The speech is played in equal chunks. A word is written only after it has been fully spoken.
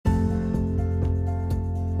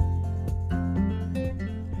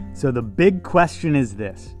So the big question is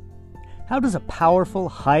this: how does a powerful,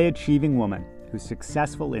 high-achieving woman who's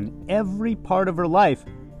successful in every part of her life,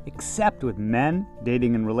 except with men,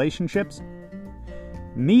 dating, and relationships,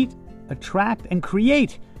 meet, attract, and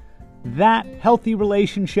create that healthy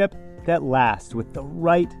relationship that lasts with the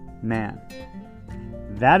right man?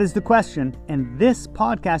 That is the question, and this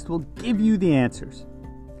podcast will give you the answers.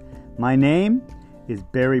 My name is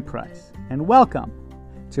Barry Price, and welcome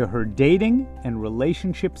to Her Dating and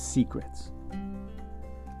Relationship Secrets.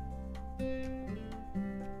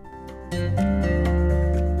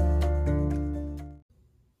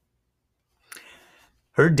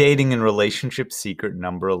 Her Dating and Relationship Secret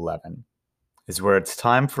number 11 is where it's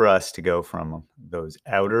time for us to go from those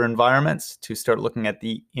outer environments to start looking at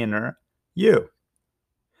the inner you.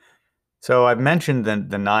 So I've mentioned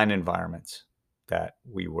the 9 environments that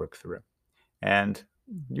we work through, and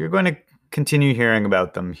you're going to continue hearing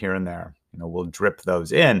about them here and there. We'll drip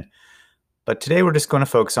those in, but today we're just going to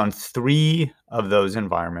focus on 3 of those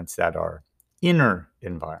environments that are inner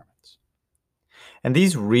environments. And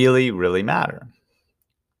these really, really matter.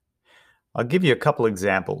 I'll give you a couple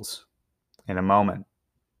examples in a moment,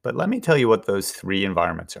 but let me tell you what those 3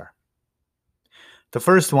 environments are. The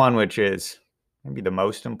first one, which is maybe the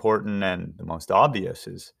most important and the most obvious,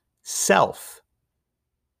 is self.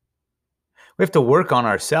 We have to work on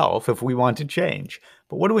ourself if we want to change.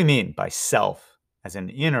 But what do we mean by self as an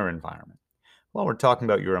inner environment? Well, we're talking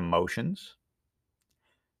about your emotions,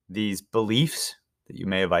 these beliefs that you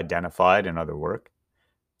may have identified in other work.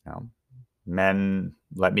 Men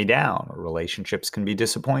let me down, or relationships can be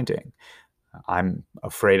disappointing. I'm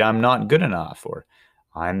afraid I'm not good enough, or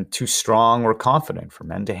I'm too strong or confident for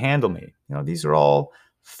men to handle me. These are all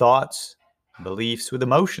thoughts, beliefs with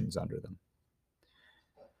emotions under them.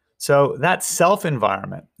 So that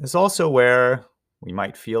self-environment is also where we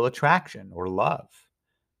might feel attraction or love,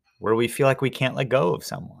 where we feel like we can't let go of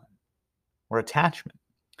someone, or attachment.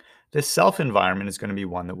 This self-environment is going to be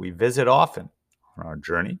one that we visit often on our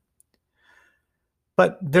journey.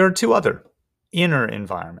 But there are 2 other inner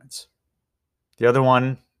environments. The other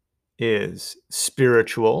one is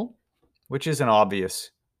spiritual, which is an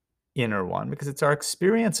obvious inner one because it's our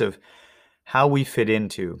experience of how we fit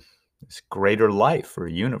into this greater life or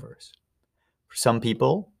universe. For some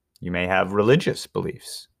people, you may have religious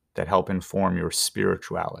beliefs that help inform your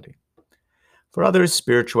spirituality. For others,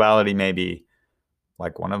 spirituality may be,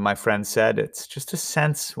 like one of my friends said, it's just a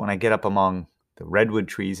sense when I get up among the redwood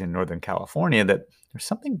trees in Northern California that there's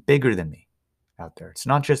something bigger than me out there. It's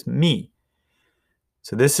not just me.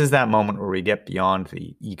 So this is that moment where we get beyond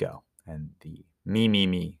the ego and the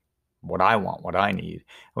me, what I want, what I need.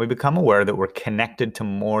 And we become aware that we're connected to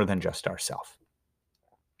more than just ourselves.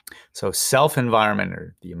 So self-environment,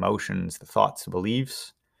 or the emotions, the thoughts, the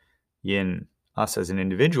beliefs in us as an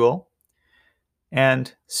individual.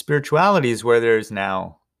 And spirituality is where there's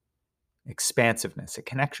now expansiveness, a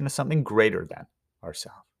connection to something greater than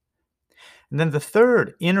ourselves. And then the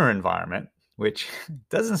third inner environment, which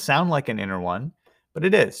doesn't sound like an inner one, but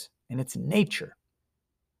it is, and it's nature.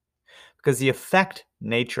 Because the effect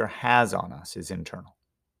nature has on us is internal.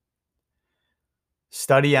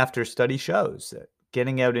 Study after study shows that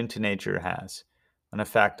getting out into nature has an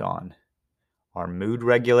effect on our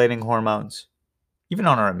mood-regulating hormones, even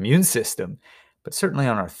on our immune system, but certainly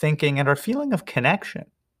on our thinking and our feeling of connection.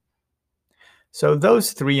 So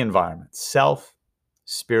those 3 environments, self,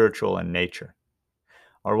 spiritual, and nature,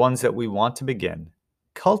 are ones that we want to begin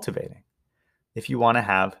cultivating if you want to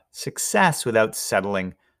have success without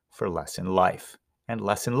settling for less in life and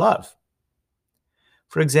less in love.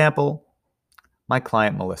 For example, my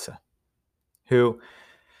client Melissa, who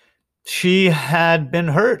she had been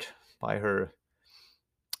hurt by her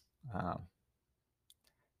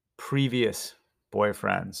previous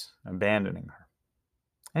boyfriends abandoning her.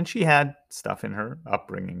 And she had stuff in her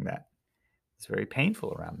upbringing that is very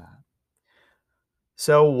painful around that.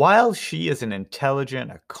 So while she is an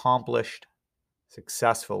intelligent, accomplished,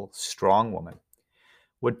 successful, strong woman,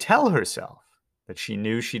 would tell herself that she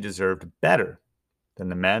knew she deserved better than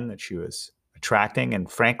the men that she was attracting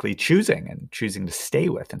and frankly choosing to stay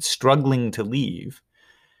with and struggling to leave,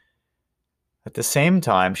 at the same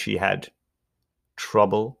time she had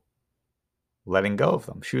trouble letting go of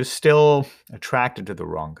them. She was still attracted to the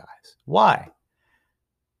wrong guys. Why?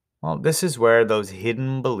 Well, this is where those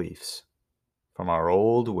hidden beliefs from our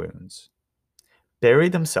old wounds bury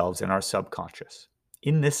themselves in our subconscious,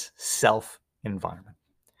 in this self-environment.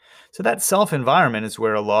 So that self-environment is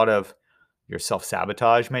where a lot of your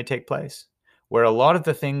self-sabotage may take place, where a lot of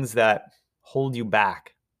the things that hold you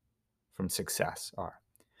back from success are.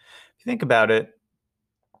 If you think about it,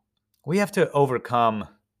 we have to overcome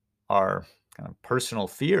our kind of personal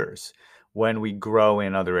fears when we grow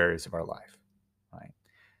in other areas of our life, right?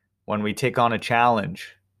 When we take on a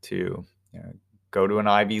challenge to go to an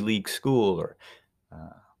Ivy League school or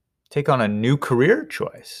take on a new career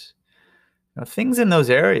choice, things in those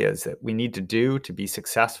areas that we need to do to be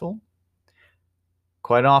successful,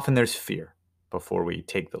 quite often there's fear before we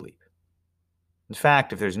take the leap. In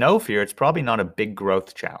fact, if there's no fear, it's probably not a big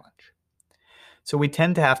growth challenge. So we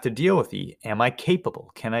tend to have to deal with am I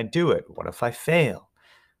capable? Can I do it? What if I fail?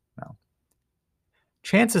 Well,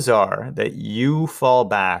 chances are that you fall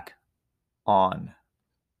back on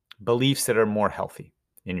beliefs that are more healthy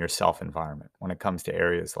in your self-environment when it comes to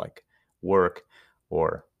areas like work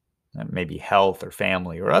or maybe health or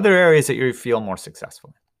family or other areas that you feel more successful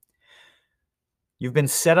in. You've been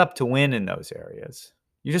set up to win in those areas.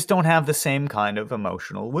 You just don't have the same kind of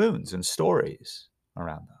emotional wounds and stories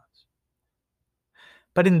around those.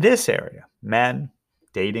 But in this area, men,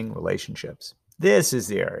 dating, relationships, this is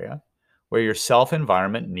the area where your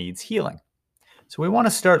self-environment needs healing. So we want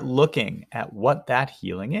to start looking at what that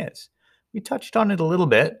healing is. We touched on it a little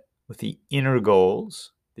bit with the inner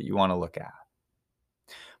goals that you want to look at.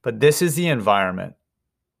 But this is the environment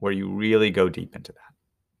where you really go deep into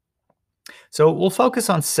that. So we'll focus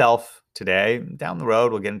on self today. Down the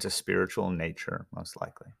road, we'll get into spiritual nature, most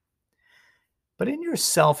likely. But in your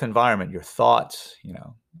self-environment, your thoughts,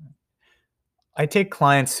 I take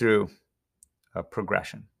clients through a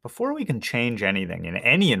progression. Before we can change anything in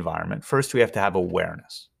any environment, first we have to have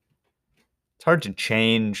awareness. It's hard to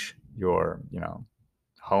change your,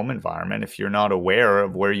 home environment if you're not aware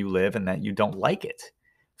of where you live and that you don't like it.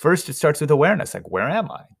 First, it starts with awareness, like, where am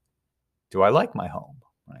I? Do I like my home?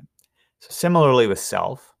 Right? So similarly with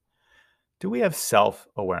self, do we have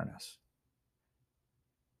self-awareness?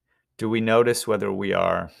 Do we notice whether we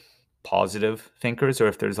are positive thinkers or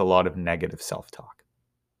if there's a lot of negative self-talk?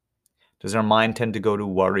 Does our mind tend to go to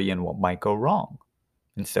worry and what might go wrong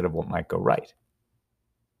instead of what might go right?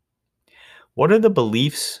 What are the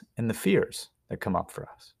beliefs and the fears that come up for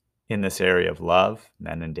us in this area of love,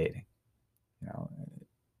 men, and dating?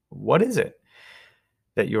 What is it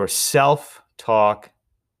that your self-talk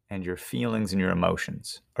and your feelings and your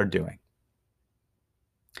emotions are doing?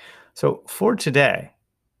 So for today,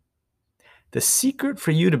 the secret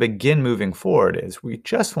for you to begin moving forward is we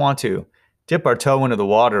just want to dip our toe into the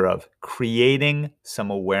water of creating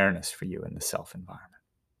some awareness for you in the self-environment.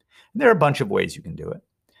 There are a bunch of ways you can do it.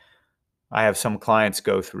 I have some clients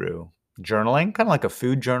go through journaling, kind of like a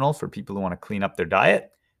food journal for people who want to clean up their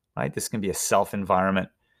diet, right? This can be a self-environment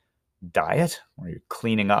diet where you're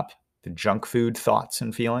cleaning up the junk food thoughts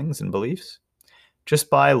and feelings and beliefs just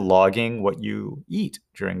by logging what you eat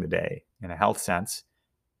during the day in a health sense.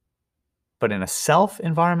 But in a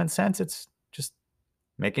self-environment sense, it's just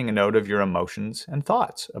making a note of your emotions and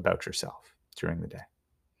thoughts about yourself during the day.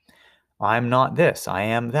 I'm not this, I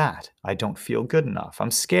am that. I don't feel good enough.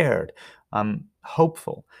 I'm scared. I'm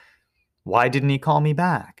hopeful. Why didn't he call me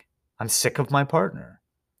back? I'm sick of my partner.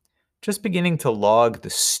 Just beginning to log the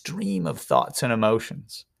stream of thoughts and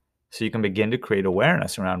emotions so you can begin to create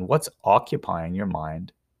awareness around what's occupying your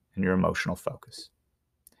mind and your emotional focus.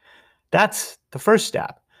 That's the first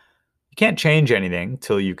step. You can't change anything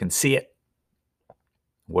till you can see it.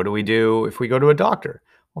 What do we do if we go to a doctor?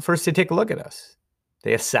 Well, first they take a look at us.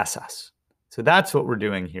 They assess us. So that's what we're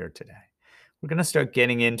doing here today. We're going to start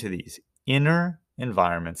getting into these inner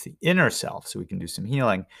environments, the inner self, so we can do some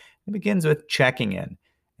healing. It begins with checking in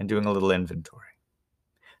and doing a little inventory.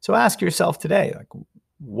 So ask yourself today,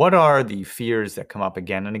 what are the fears that come up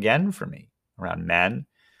again and again for me around men,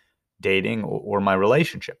 dating, or my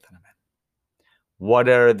relationship that I'm in? What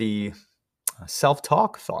are the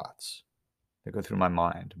self-talk thoughts that go through my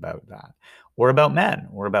mind about that, or about men,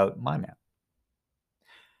 or about my man?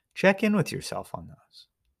 Check in with yourself on those.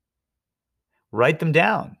 Write them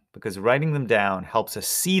down, because writing them down helps us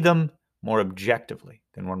see them more objectively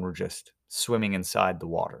than when we're just swimming inside the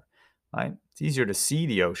water. Right? It's easier to see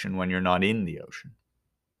the ocean when you're not in the ocean.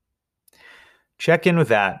 Check in with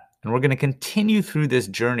that, and we're going to continue through this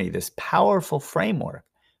journey, this powerful framework.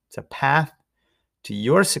 It's a path to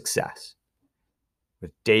your success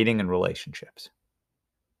with dating and relationships,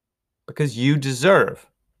 because you deserve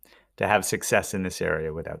to have success in this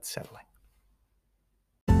area without settling.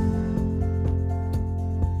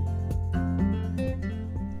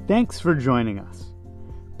 Thanks for joining us.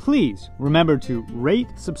 Please remember to rate,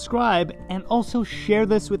 subscribe, and also share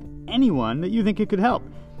this with anyone that you think it could help,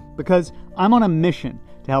 because I'm on a mission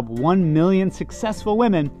to help 1 million successful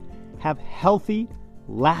women have healthy,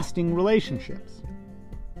 lasting relationships.